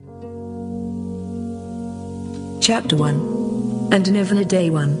Chapter 1. And Nivna Day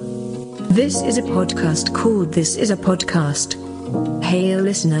 1. This is a podcast called This is a Podcast. Hail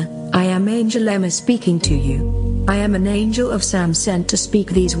listener, I am Angel Emma speaking to you. I am an angel of Sam sent to speak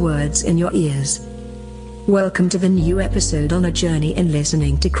these words in your ears. Welcome to the new episode on a journey in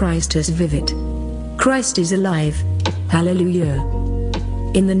listening to Christ as Vivid. Christ is alive. Hallelujah.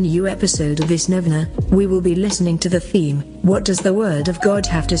 In the new episode of this Nivna, we will be listening to the theme, What does the Word of God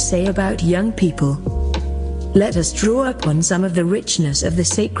have to say about young people? Let us draw upon some of the richness of the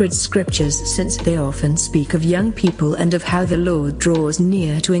sacred scriptures, since they often speak of young people and of how the Lord draws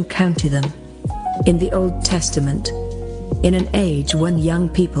near to encounter them. In the Old Testament, in an age when young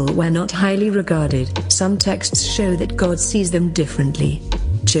people were not highly regarded, some texts show that God sees them differently.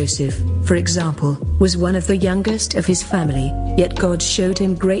 Joseph, for example, was one of the youngest of his family, yet God showed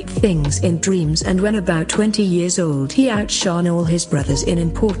him great things in dreams, and when about 20 years old he outshone all his brothers in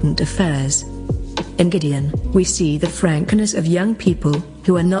important affairs. In Gideon, we see the frankness of young people,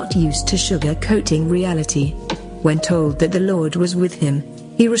 who are not used to sugar-coating reality. When told that the Lord was with him,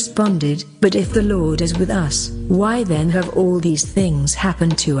 he responded, "But if the Lord is with us, why then have all these things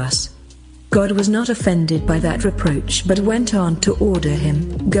happened to us?" God was not offended by that reproach, but went on to order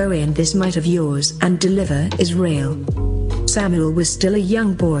him, "Go in this might of yours and deliver Israel." Samuel was still a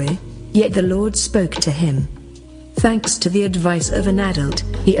young boy, yet the Lord spoke to him. Thanks to the advice of an adult,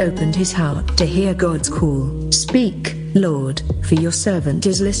 he opened his heart to hear God's call. "Speak, Lord, for your servant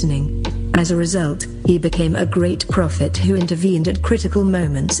is listening." As a result, he became a great prophet who intervened at critical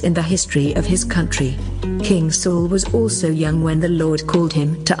moments in the history of his country. King Saul was also young when the Lord called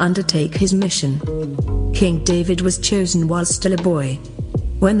him to undertake his mission. King David was chosen while still a boy.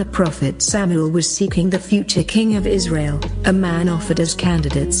 When the prophet Samuel was seeking the future king of Israel, a man offered as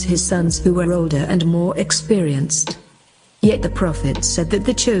candidates his sons who were older and more experienced. Yet the prophet said that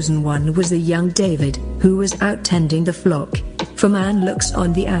the chosen one was the young David, who was out tending the flock. For man looks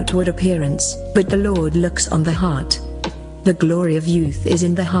on the outward appearance, but the Lord looks on the heart. The glory of youth is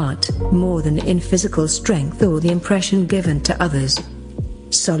in the heart, more than in physical strength or the impression given to others.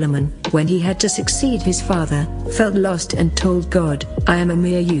 Solomon, when he had to succeed his father, felt lost and told God, "I am a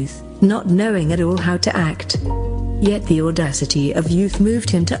mere youth, not knowing at all how to act." Yet the audacity of youth moved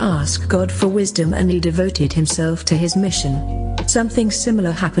him to ask God for wisdom, and he devoted himself to his mission. Something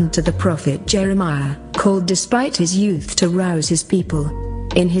similar happened to the prophet Jeremiah, called despite his youth to rouse his people.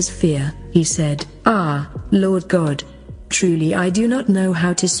 In his fear, he said, "Ah, Lord God, truly I do not know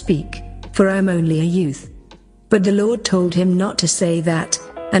how to speak, for I am only a youth." But the Lord told him not to say that,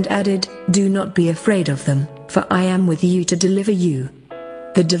 and added, "Do not be afraid of them, for I am with you to deliver you."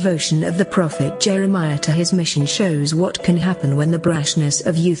 The devotion of the prophet Jeremiah to his mission shows what can happen when the brashness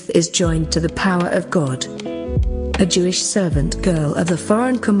of youth is joined to the power of God. A Jewish servant girl of the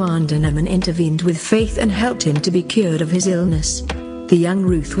foreign commander Naaman intervened with faith and helped him to be cured of his illness. The young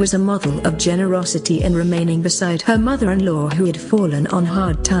Ruth was a model of generosity in remaining beside her mother-in-law who had fallen on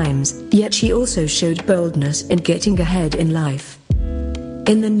hard times, yet she also showed boldness in getting ahead in life.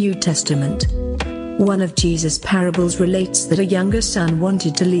 In the New Testament, one of Jesus' parables relates that a younger son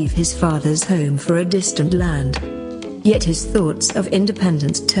wanted to leave his father's home for a distant land. Yet his thoughts of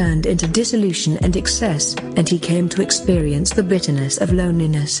independence turned into dissolution and excess, and he came to experience the bitterness of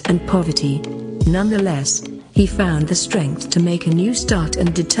loneliness and poverty. Nonetheless, he found the strength to make a new start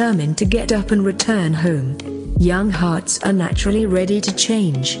and determined to get up and return home. Young hearts are naturally ready to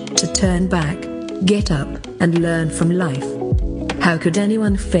change, to turn back, get up, and learn from life. How could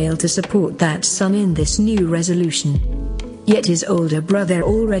anyone fail to support that son in this new resolution? Yet his older brother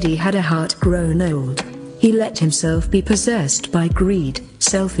already had a heart grown old. He let himself be possessed by greed,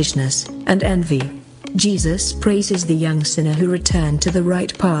 selfishness, and envy. Jesus praises the young sinner who returned to the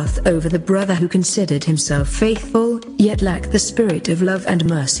right path over the brother who considered himself faithful, yet lacked the spirit of love and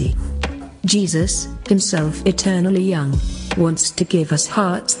mercy. Jesus, himself eternally young, wants to give us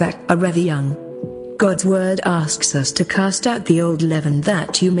hearts that are ever young. God's word asks us to cast out the old leaven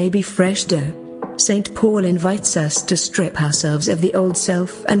that you may be fresh dough. St. Paul invites us to strip ourselves of the old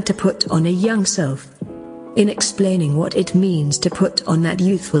self and to put on a young self. In explaining what it means to put on that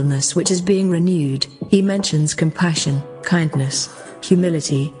youthfulness which is being renewed, he mentions compassion, kindness,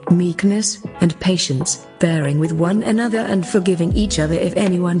 humility, meekness, and patience, bearing with one another and forgiving each other if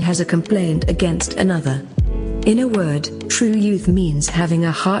anyone has a complaint against another. In a word, true youth means having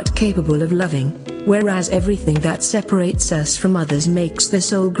a heart capable of loving, whereas everything that separates us from others makes the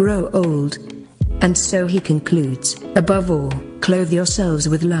soul grow old. And so he concludes, above all, clothe yourselves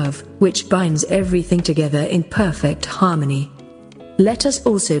with love, which binds everything together in perfect harmony. Let us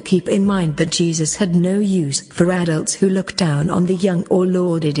also keep in mind that Jesus had no use for adults who looked down on the young or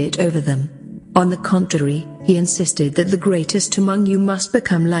lorded it over them. On the contrary, he insisted that the greatest among you must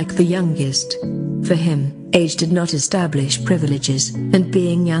become like the youngest. For him, age did not establish privileges, and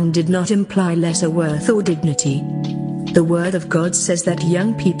being young did not imply lesser worth or dignity. The Word of God says that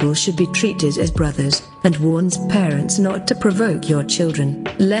young people should be treated as brothers, and warns parents not to provoke your children,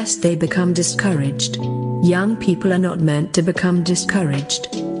 lest they become discouraged. Young people are not meant to become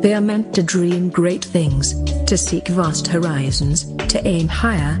discouraged. They are meant to dream great things, to seek vast horizons, to aim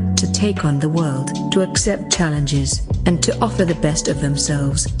higher, to take on the world, to accept challenges, and to offer the best of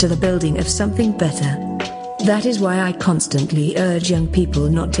themselves to the building of something better. That is why I constantly urge young people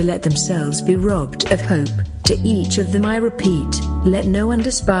not to let themselves be robbed of hope. To each of them I repeat, let no one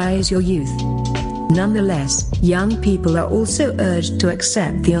despise your youth. Nonetheless, young people are also urged to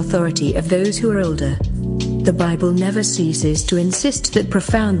accept the authority of those who are older. The Bible never ceases to insist that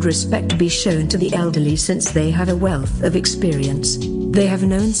profound respect be shown to the elderly, since they have a wealth of experience. They have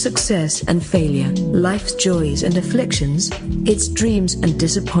known success and failure, life's joys and afflictions, its dreams and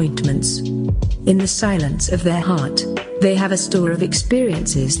disappointments. In the silence of their heart, they have a store of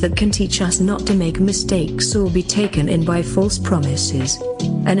experiences that can teach us not to make mistakes or be taken in by false promises.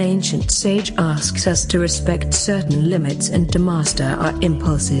 An ancient sage asks us to respect certain limits and to master our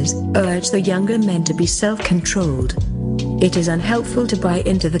impulses, urge the younger men to be self-controlled. It is unhelpful to buy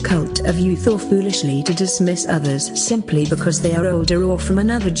into the cult of youth or foolishly to dismiss others simply because they are older or from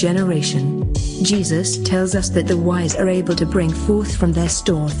another generation. Jesus tells us that the wise are able to bring forth from their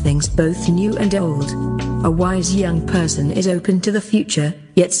store things both new and old. A wise young person is open to the future,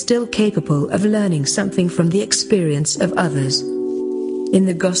 yet still capable of learning something from the experience of others. In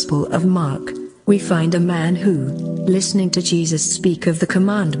the Gospel of Mark, we find a man who, listening to Jesus speak of the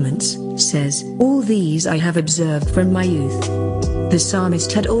commandments, says, "All these I have observed from my youth." The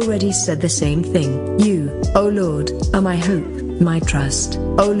psalmist had already said the same thing. "You, O Lord, are my hope, my trust,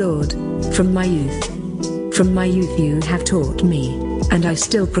 O Lord, from my youth. From my youth you have taught me, and I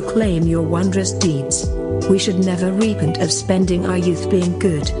still proclaim your wondrous deeds." We should never repent of spending our youth being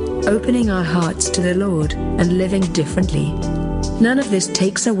good, opening our hearts to the Lord, and living differently. None of this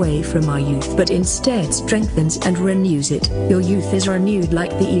takes away from our youth, but instead strengthens and renews it. Your youth is renewed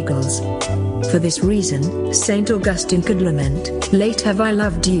like the eagle's. For this reason, Saint Augustine could lament, "Late have I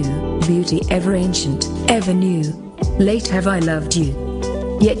loved you, beauty ever ancient, ever new. Late have I loved you."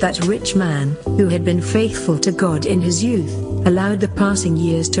 Yet that rich man, who had been faithful to God in his youth, allowed the passing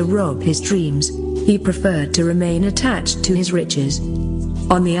years to rob his dreams. He preferred to remain attached to his riches.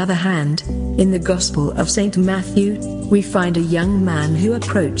 On the other hand, in the Gospel of St. Matthew, we find a young man who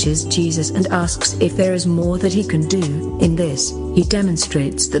approaches Jesus and asks if there is more that he can do. In this, he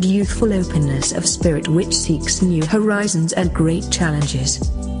demonstrates that youthful openness of spirit which seeks new horizons and great challenges.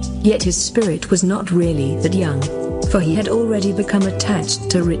 Yet his spirit was not really that young, for he had already become attached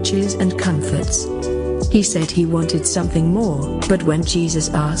to riches and comforts. He said he wanted something more, but when Jesus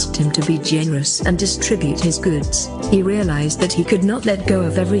asked him to be generous and distribute his goods, he realized that he could not let go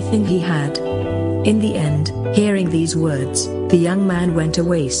of everything he had. In the end, hearing these words, the young man went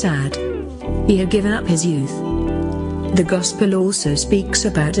away sad. He had given up his youth. The Gospel also speaks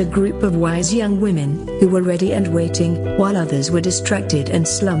about a group of wise young women, who were ready and waiting, while others were distracted and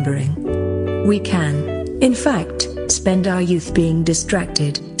slumbering. We can, in fact, spend our youth being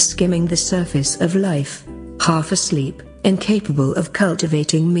distracted, skimming the surface of life, half asleep, incapable of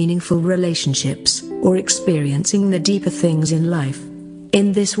cultivating meaningful relationships, or experiencing the deeper things in life.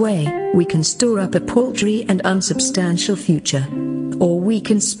 In this way, we can store up a paltry and unsubstantial future. Or we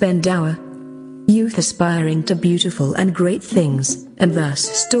can spend our youth aspiring to beautiful and great things, and thus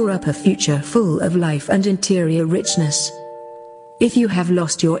store up a future full of life and interior richness. If you have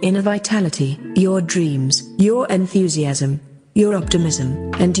lost your inner vitality, your dreams, your enthusiasm, your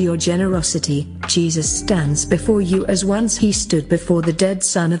optimism, and your generosity, Jesus stands before you as once he stood before the dead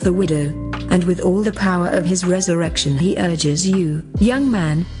son of the widow, and with all the power of his resurrection he urges you, "Young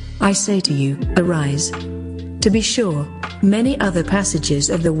man, I say to you, arise." To be sure, many other passages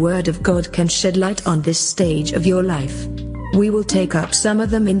of the Word of God can shed light on this stage of your life. We will take up some of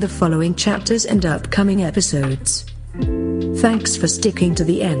them in the following chapters and upcoming episodes. Thanks for sticking to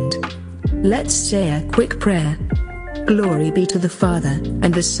the end. Let's say a quick prayer. Glory be to the Father,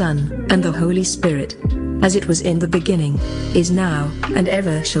 and the Son, and the Holy Spirit, as it was in the beginning, is now, and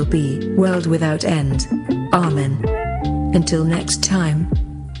ever shall be, world without end. Amen. Until next time,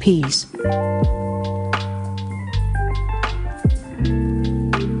 peace.